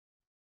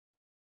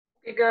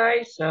Hey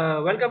guys,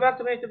 welcome back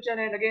to my YouTube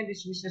channel. Again,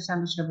 this is Mr.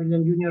 Santos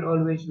Capillion Jr.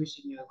 Always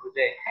wishing you a good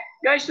day.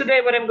 Guys,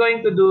 today what I'm going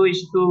to do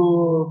is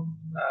to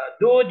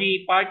do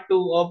the part 2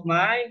 of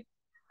my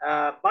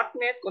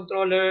BACNET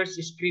controllers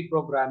script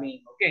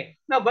programming. Okay,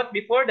 now but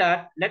before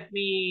that, let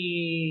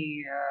me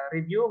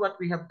review what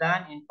we have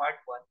done in part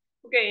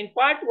 1. Okay, in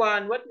part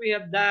 1, what we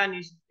have done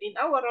is in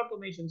our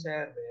automation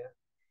server,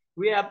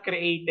 we have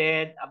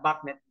created a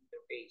BACnet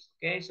interface.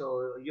 Okay,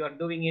 so you are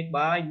doing it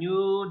by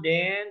new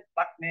then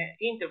BACnet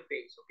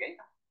interface. Okay,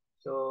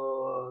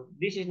 so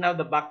this is now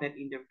the BACnet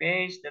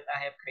interface that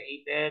I have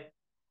created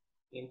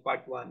in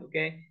part one.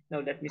 Okay,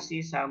 now let me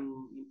see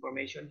some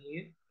information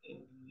here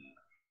in the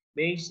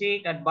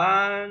basic,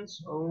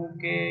 advanced.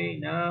 Okay,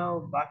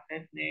 now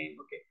BACnet name.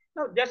 Okay,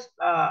 now just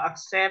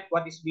accept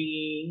what is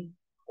being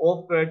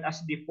offered as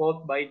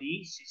default by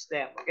the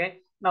system. Okay,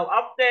 now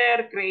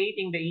after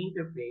creating the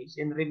interface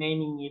and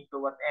renaming it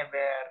to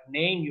whatever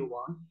name you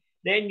want,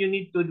 then you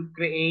need to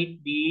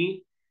create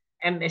the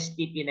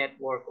MSTP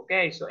network.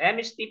 Okay, so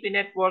MSTP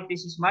network,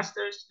 this is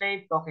master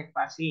slave token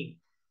passing.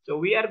 So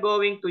we are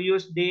going to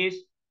use this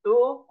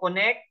to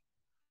connect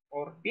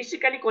or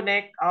physically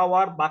connect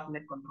our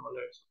BACnet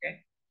controllers.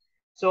 Okay.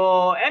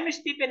 So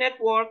MSTP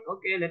network,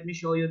 okay, let me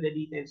show you the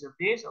details of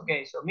this.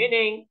 Okay, so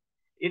meaning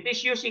it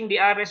is using the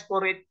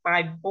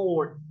RS485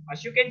 port.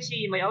 As you can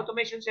see in my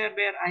automation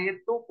server, I have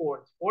two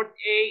ports, port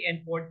A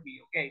and port B.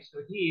 Okay, so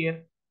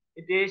here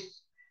it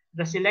is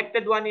the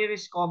selected one here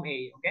is COM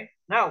A. Okay,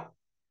 now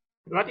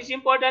what is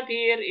important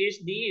here is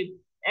the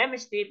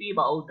MSTP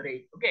baud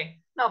rate.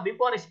 Okay, now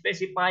before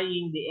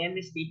specifying the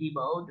MSTP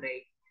baud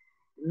rate,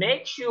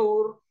 make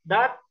sure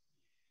that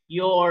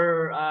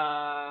your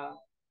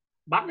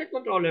BACnet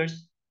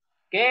controllers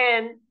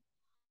can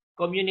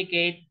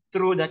communicate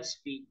through that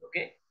speed.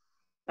 Okay.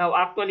 Now,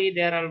 actually,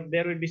 there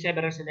will be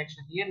several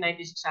selections here.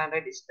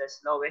 9600 is the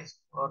slowest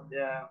or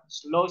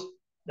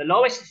the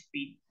lowest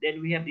speed.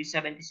 Then we have the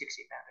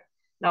 76800.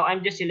 Now,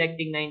 I'm just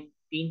selecting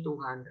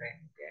 19200.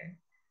 Okay.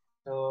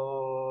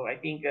 So I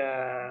think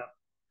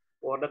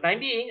for the time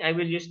being, I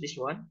will use this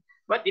one.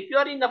 But if you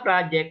are in the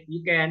project,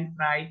 you can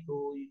try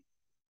to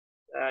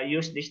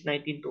use this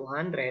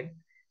 19200.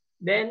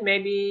 Then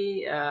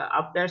maybe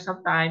after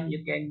some time,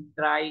 you can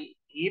try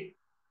if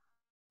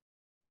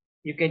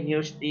you can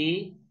use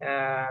the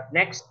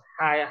next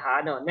high,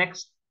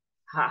 next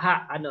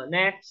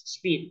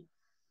speed,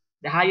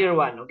 the higher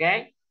one.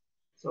 Okay.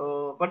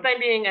 So for time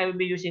being, I will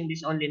be using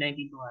this only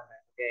 19200.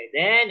 Okay.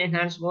 Then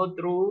enhance mode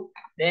through.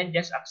 Then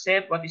just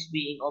accept what is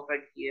being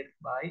offered here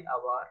by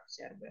our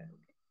server.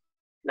 Okay.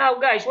 Now,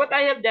 guys, what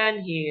I have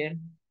done here,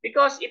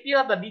 because if you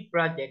have a big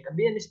project, a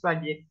BMS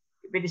project,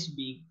 if it is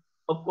big,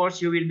 of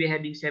course, you will be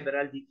having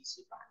several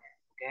DTC panel.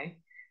 Okay.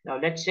 Now,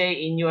 let's say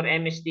in your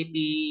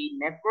MSTP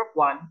network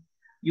one,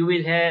 you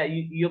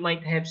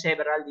might have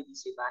several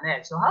DTC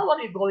panels. So, how are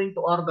you going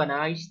to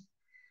organize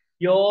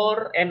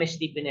your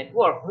MSTP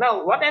network?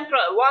 Now, what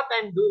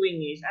I'm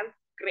doing is I'm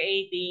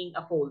creating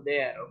a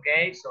folder.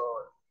 Okay. So,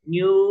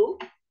 new,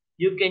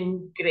 you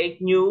can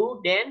create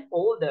new, then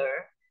folder,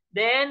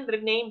 then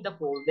rename the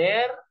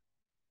folder,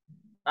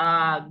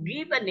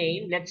 give a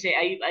name. Let's say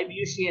I've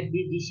used here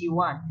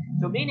DDC1.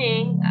 So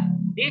meaning,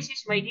 this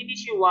is my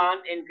DDC1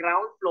 and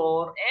ground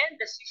floor, and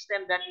the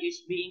system that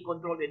is being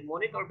controlled and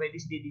monitored by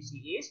this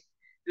DDC is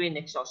twin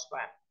exhaust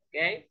fan.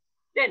 Okay?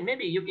 Then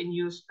maybe you can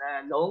use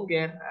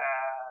longer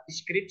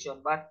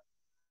description, but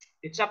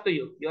it's up to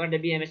you. You are the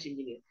BMS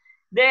engineer.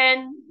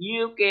 Then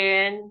you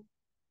can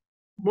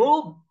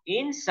move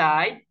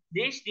inside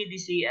this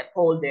DDC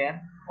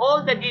folder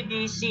all the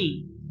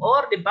DDC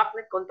or the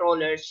backnet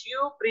controllers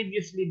you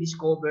previously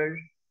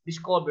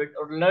discovered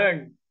or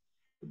learned.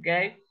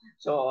 Okay,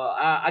 so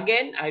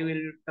again, I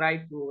will try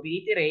to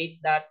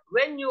reiterate that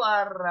when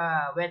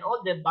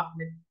all the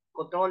backnet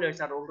controllers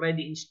are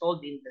already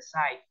installed in the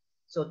site,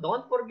 so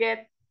don't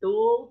forget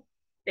to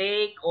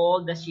take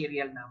all the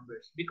serial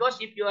numbers, because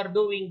if you are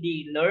doing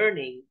the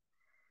learning,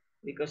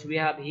 because we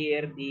have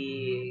here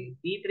the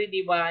P3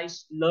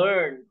 device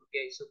learn.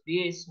 Okay, so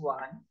this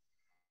one,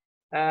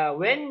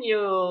 when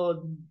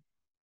you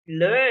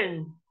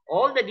learn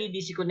all the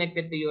DDC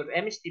connected to your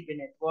MSTP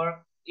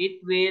network,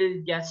 it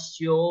will just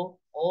show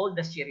all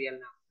the serial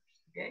numbers.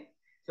 Okay,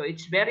 so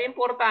it's very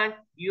important.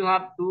 You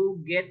have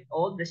to get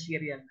all the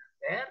serial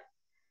number.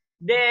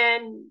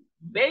 Then,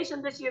 based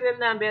on the serial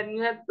number,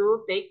 you have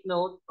to take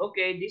note,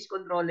 okay, this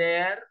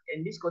controller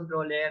and this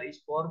controller is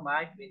for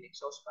my twin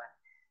exhaust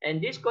fan.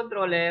 And this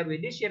controller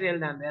with this serial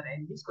number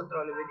and this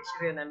controller with this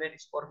serial number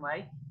is for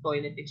my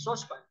toilet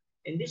exhaust fan.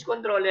 And this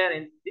controller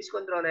and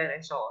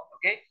so on,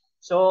 okay?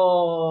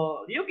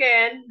 So, you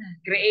can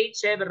create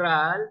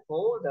several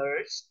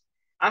folders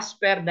as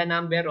per the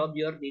number of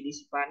your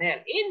DDC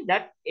panel. In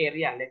that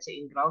area, let's say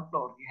in ground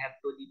floor, you have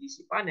two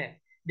DDC panel.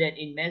 Then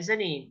in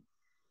mezzanine,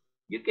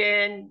 you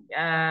can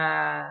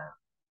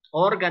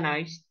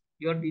organize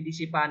your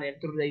DDC panel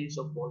through the use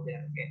of folder.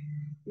 Okay.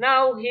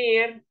 Now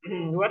here,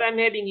 what I'm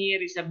having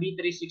here is a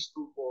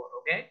B3624.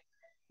 Okay.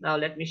 Now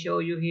let me show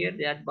you here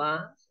the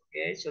advanced.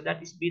 Okay. So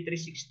that is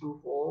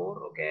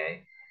B3624.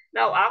 Okay.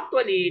 Now,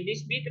 actually,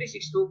 this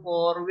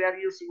B3624, we are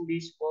using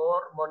this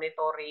for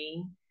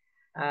monitoring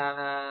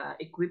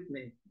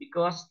equipment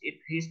because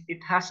it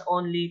has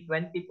only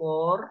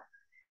 24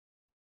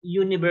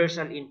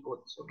 universal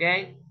inputs.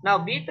 Okay. Now,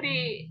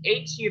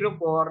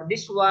 B3804,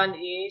 this one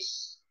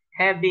is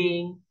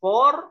having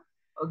four,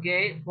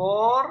 okay,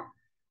 four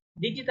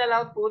digital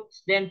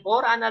outputs, then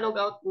four analog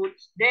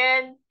outputs,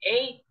 then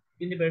eight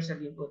universal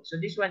inputs. So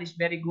this one is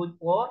very good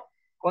for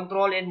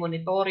control and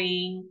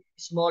monitoring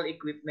small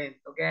equipment,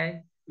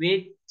 okay,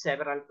 with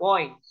several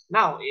points.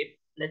 Now, if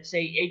let's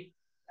say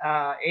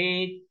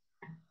eight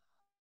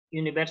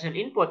universal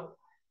input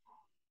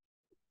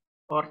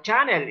or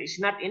channel is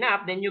not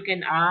enough, then you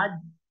can add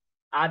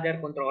other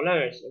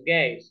controllers.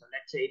 Okay, so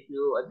let's say if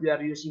you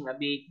are using a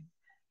big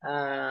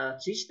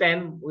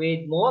system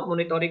with more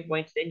monitoring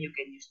points, then you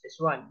can use this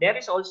one. There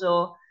is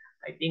also,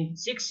 I think,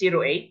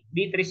 608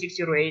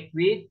 B3608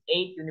 with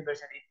 8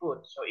 universal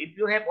inputs. So if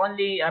you have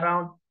only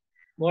around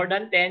more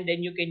than 10,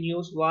 then you can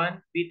use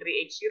one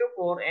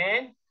B3804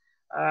 and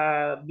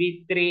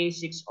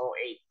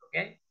B3608.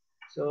 Okay,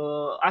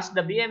 so as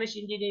the BMS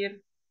engineer,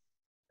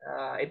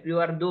 if you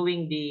are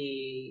doing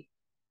the,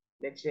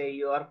 let's say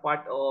you are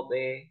part of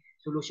a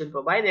solution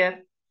provider,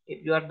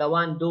 if you are the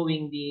one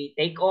doing the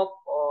takeoff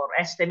or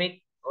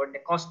estimate or the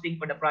costing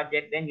for the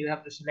project, then you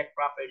have to select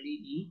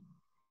properly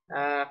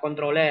the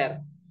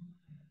controller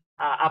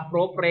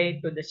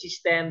appropriate to the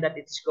system that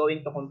it's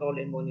going to control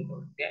and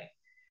monitor. Okay.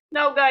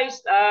 Now,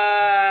 guys,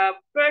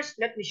 first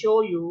let me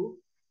show you.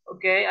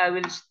 Okay, I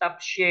will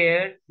stop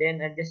share.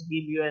 Then I'll just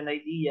give you an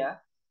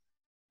idea.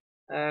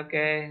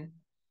 Okay.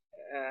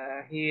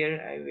 Here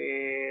I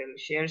will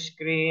share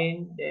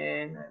screen,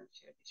 then I'll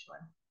share this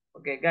one.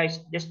 Okay, guys,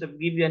 just to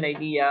give you an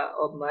idea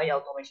of my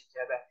automation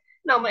server.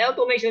 Now, my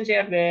automation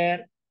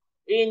server,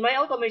 in my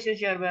automation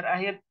server,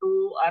 I have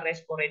two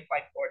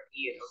RS485 port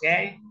here,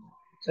 okay?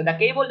 So the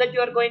cable that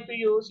you are going to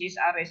use is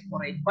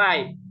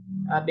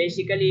RS485.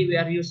 Basically, we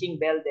are using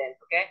Belden,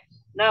 okay?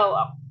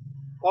 Now,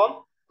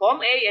 COM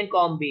A and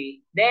COM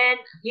B. Then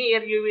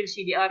here you will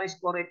see the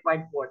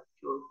RS485 port.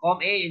 So COM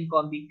A and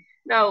COM B.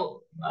 Now,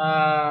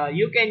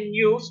 you can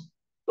use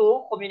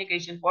two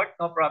communication port,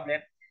 no problem.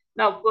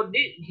 Now, for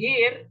this,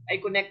 here, I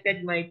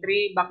connected my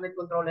three BACNET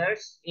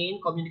controllers in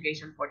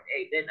communication port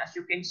A. Then, as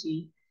you can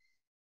see,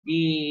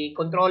 the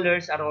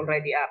controllers are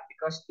already up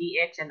because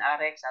TX and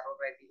RX are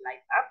already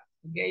light up.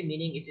 Okay,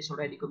 meaning it is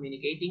already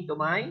communicating to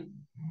my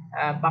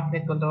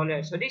BACNET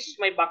controller. So, this is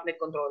my BACNET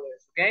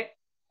controllers. Okay.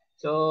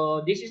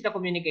 So, this is the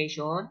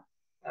communication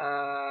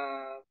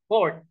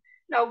port.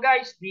 Now,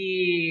 guys,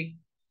 the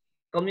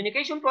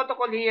communication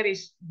protocol here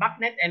is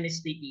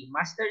BACNET-MSTP,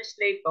 Master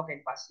Slave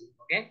Token Passing.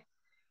 Okay.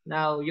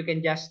 Now, you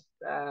can just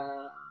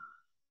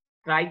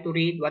try to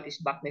read what is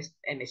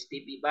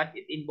BACNET-MSTP, but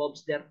it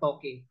involves their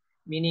token,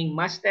 meaning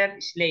master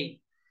slave.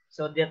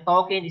 So, the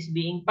token is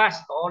being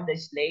passed to all the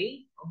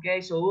slave. Okay.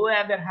 So,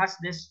 whoever has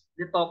the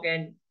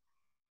token,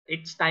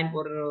 it's time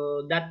for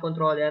that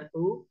controller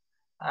to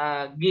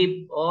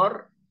give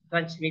or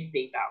transmit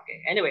data.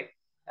 Okay. Anyway,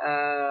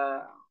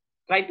 uh,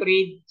 try to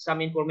read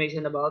some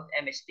information about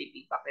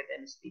MSTP,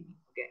 BACNET MSTP.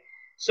 Okay.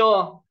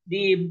 So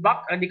the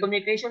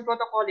communication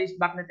protocol is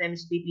BACNET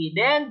MSTP.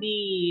 Then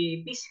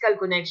the physical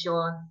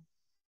connection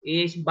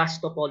is bus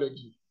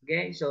topology.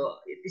 Okay. So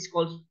it is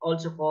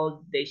also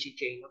called daisy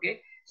chain. Okay.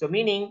 So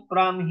meaning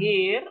from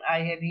here, I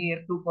have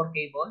here 2-core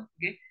cable.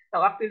 Okay.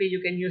 Now actually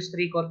you can use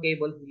 3-core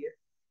cable here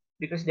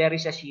because there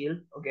is a shield.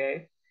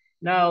 Okay.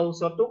 Now,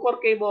 so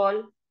 2-core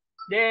cable.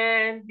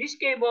 Then this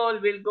cable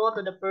will go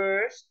to the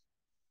first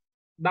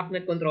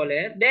BACnet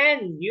controller.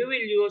 Then you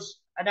will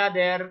use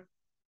another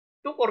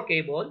 2-core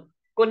cable.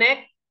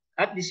 Connect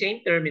at the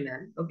same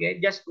terminal. Okay.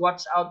 Just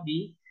watch out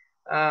the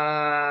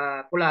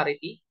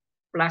polarity,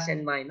 plus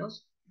and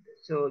minus.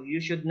 So you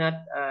should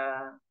not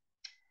uh,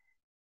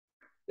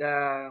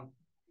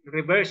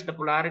 reverse the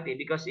polarity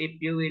because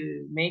if you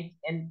will make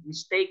a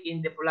mistake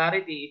in the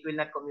polarity, it will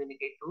not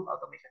communicate to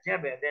automation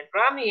server. Then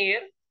from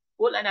here,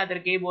 pull another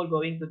cable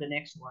going to the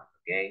next one.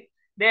 Okay.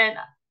 Then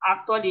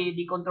actually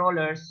the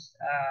controllers,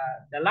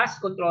 the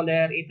last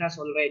controller, it has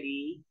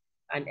already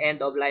an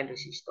end of line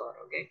resistor.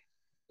 Okay.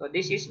 So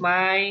this is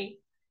my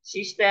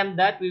system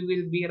that we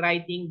will be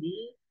writing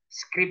the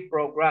script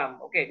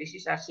program. Okay. This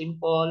is a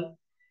simple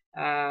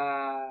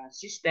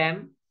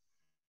system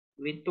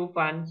with two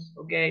fans.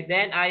 Okay,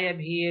 then I have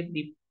here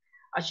the,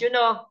 as you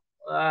know,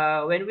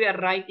 when we are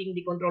writing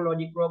the control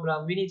logic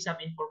program, we need some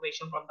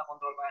information from the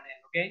control panel.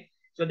 Okay,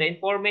 so the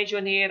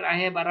information here, I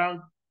have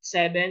around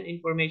 7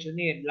 information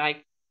here,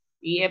 like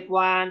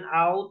EF1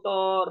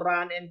 auto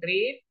run and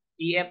trip,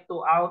 EF2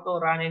 auto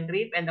run and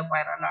trip, and the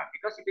fire alarm.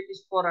 Because if it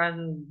is for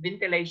an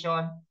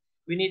ventilation,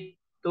 we need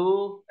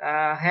to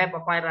have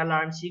a fire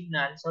alarm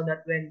signal so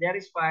that when there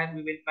is fire,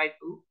 we will try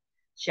to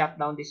shut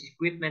down this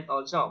equipment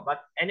also.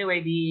 But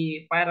anyway,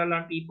 the fire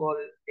alarm people,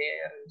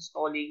 they're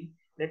installing,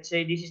 let's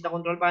say this is the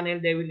control panel,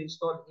 they will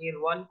install here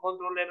one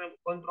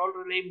control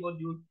relay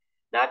module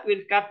that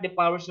will cut the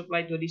power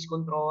supply to this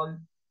control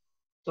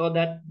so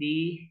that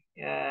the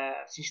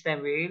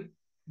system will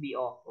be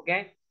off.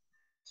 Okay.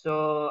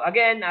 So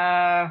again,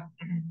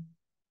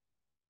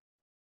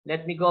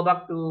 let me go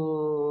back to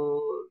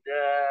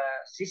the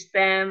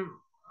system.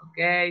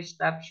 Okay,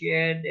 stop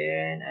share.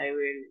 Then I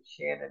will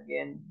share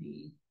again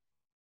the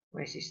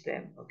my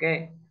system.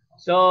 Okay.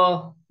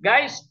 So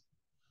guys,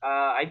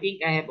 I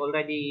think I have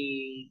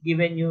already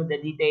given you the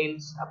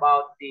details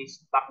about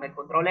this BACNET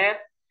controller.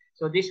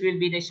 So this will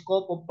be the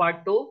scope of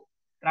part 2,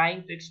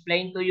 trying to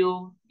explain to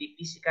you the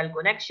physical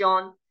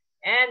connection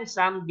and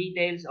some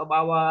details of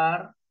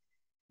our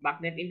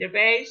BACNET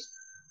interface,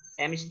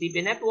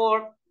 MSTP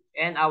network,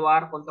 and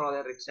our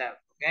controller itself.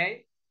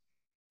 Okay.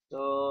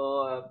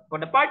 So for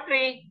the part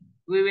 3,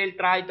 we will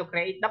try to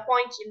create the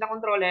points in the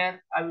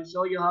controller. I will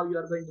show you how you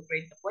are going to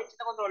create the points in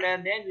the controller.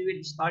 Then we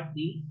will start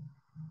the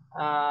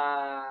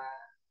uh,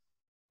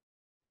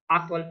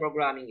 actual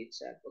programming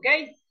itself.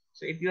 Okay?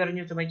 So if you are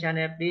new to my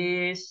channel,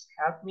 please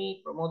help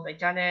me promote my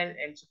channel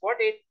and support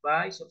it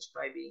by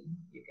subscribing.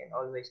 You can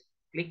always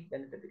click the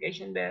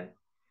notification bell,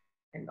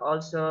 and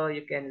also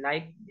you can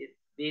like this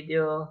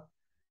video,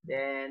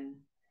 then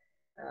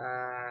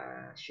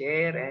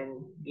share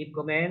and give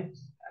comments.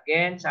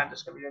 Again,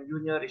 Santos Cabillan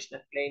Jr. is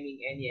not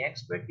claiming any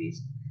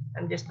expertise.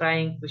 I'm just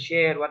trying to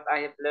share what I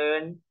have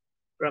learned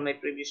from my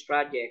previous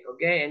project.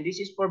 Okay, and this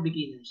is for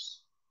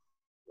beginners.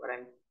 What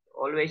I'm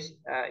always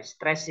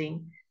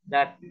stressing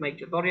that my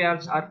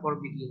tutorials are for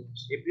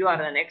beginners. If you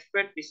are an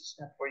expert, this is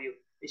not for you.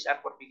 These are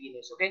for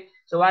beginners. Okay,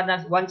 so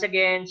once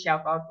again,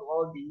 shout out to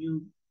all the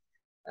new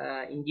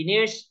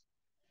engineers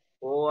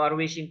who are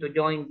wishing to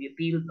join the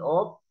field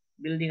of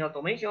building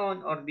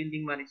automation or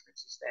building management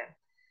system.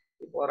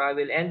 Before I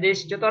will end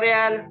this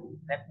tutorial,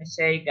 let me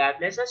say God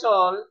bless us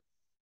all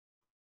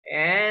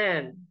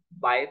and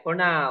bye for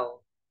now.